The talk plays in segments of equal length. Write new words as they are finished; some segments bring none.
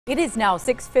It is now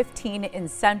 6:15 in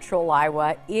central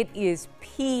Iowa. It is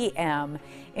p.m.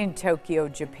 in Tokyo,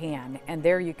 Japan. And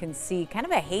there you can see kind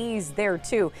of a haze there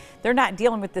too. They're not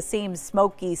dealing with the same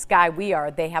smoky sky we are.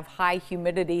 They have high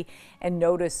humidity and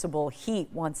noticeable heat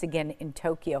once again in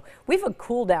Tokyo. We have a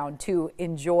cool down to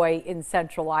enjoy in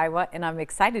central Iowa, and I'm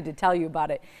excited to tell you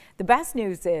about it. The best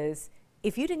news is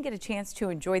if you didn't get a chance to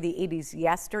enjoy the 80s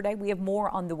yesterday, we have more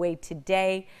on the way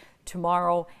today,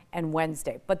 tomorrow, and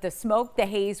Wednesday. But the smoke, the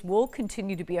haze will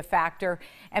continue to be a factor,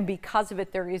 and because of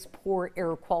it, there is poor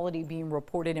air quality being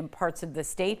reported in parts of the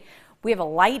state. We have a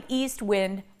light east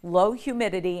wind, low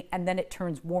humidity, and then it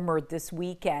turns warmer this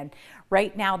weekend.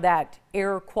 Right now, that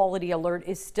air quality alert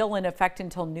is still in effect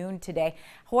until noon today.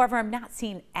 However, I'm not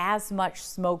seeing as much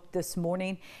smoke this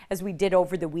morning as we did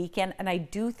over the weekend, and I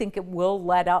do think it will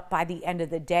let up by the end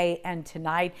of the day and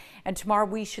tonight. And tomorrow,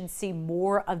 we should see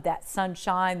more of that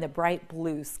sunshine, the bright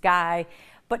blue sky.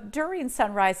 But during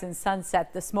sunrise and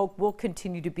sunset, the smoke will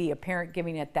continue to be apparent,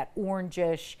 giving it that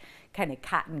orangish, kind of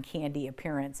cotton candy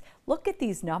appearance. Look at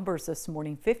these numbers this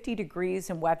morning. 50 degrees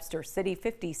in Webster City,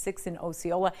 56 in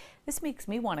Osceola. This makes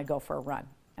me want to go for a run,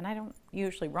 and I don't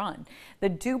usually run. The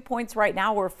dew points right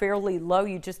now are fairly low.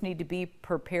 You just need to be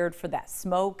prepared for that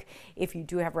smoke if you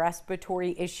do have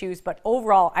respiratory issues. But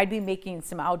overall, I'd be making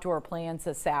some outdoor plans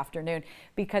this afternoon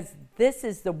because this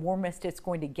is the warmest it's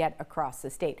going to get across the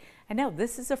state. I know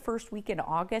this is the first week in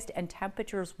August and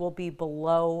temperatures will be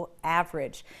below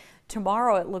average.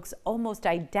 Tomorrow it looks almost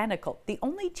identical. The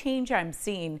only change I'm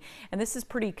seeing, and this is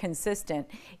pretty consistent,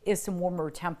 is some warmer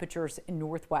temperatures in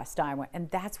northwest Iowa.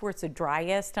 And that's where it's the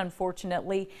driest,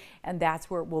 unfortunately, and that's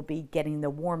where it will be getting the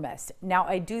warmest. Now,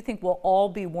 I do think we'll all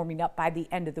be warming up by the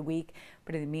end of the week,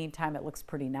 but in the meantime, it looks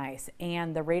pretty nice.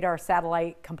 And the radar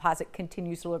satellite composite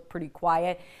continues to look pretty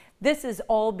quiet. This is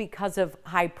all because of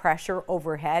high pressure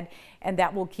overhead, and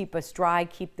that will keep us dry,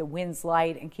 keep the winds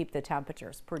light, and keep the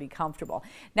temperatures pretty comfortable.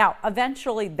 Now,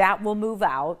 eventually that will move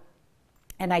out,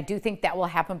 and I do think that will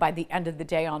happen by the end of the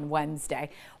day on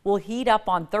Wednesday. We'll heat up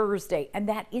on Thursday, and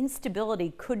that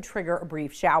instability could trigger a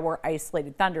brief shower,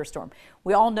 isolated thunderstorm.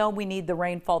 We all know we need the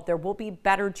rainfall. There will be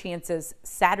better chances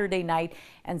Saturday night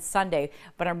and Sunday,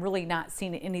 but I'm really not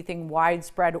seeing anything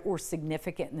widespread or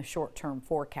significant in the short-term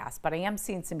forecast. But I am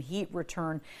seeing some heat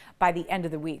return by the end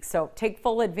of the week, so take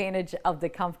full advantage of the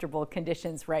comfortable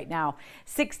conditions right now.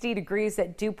 60 degrees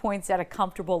at dew points at a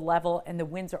comfortable level, and the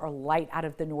winds are light out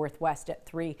of the northwest at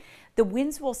 3. The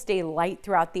winds will stay light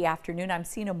throughout the afternoon. I'm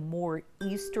seeing a more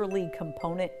easterly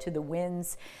component to the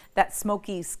winds. That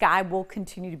smoky sky will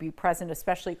continue to be present,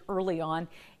 especially early on.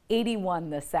 81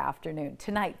 this afternoon.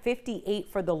 Tonight, 58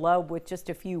 for the low with just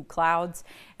a few clouds.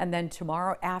 And then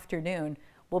tomorrow afternoon,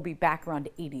 we'll be back around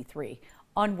 83.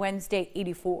 On Wednesday,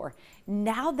 84.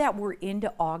 Now that we're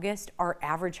into August, our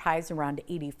average highs around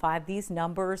 85. These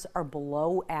numbers are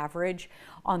below average.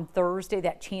 On Thursday,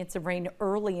 that chance of rain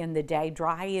early in the day,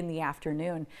 dry in the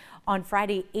afternoon. On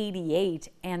Friday, 88,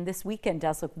 and this weekend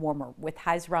does look warmer with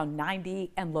highs around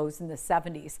 90 and lows in the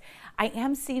 70s. I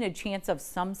am seeing a chance of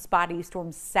some spotty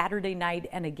storms Saturday night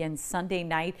and again Sunday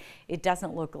night. It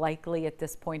doesn't look likely at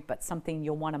this point, but something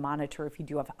you'll want to monitor if you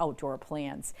do have outdoor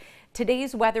plans.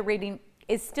 Today's weather rating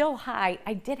is still high.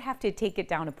 I did have to take it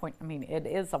down a point. I mean, it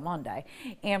is a Monday,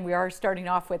 and we are starting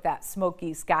off with that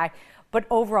smoky sky. But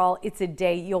overall, it's a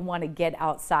day you'll want to get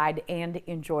outside and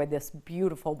enjoy this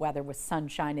beautiful weather with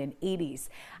sunshine and 80s.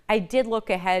 I did look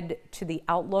ahead to the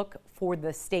outlook for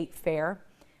the state fair.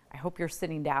 I hope you're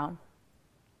sitting down.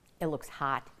 It looks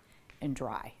hot and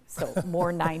dry, so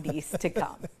more 90s to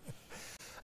come.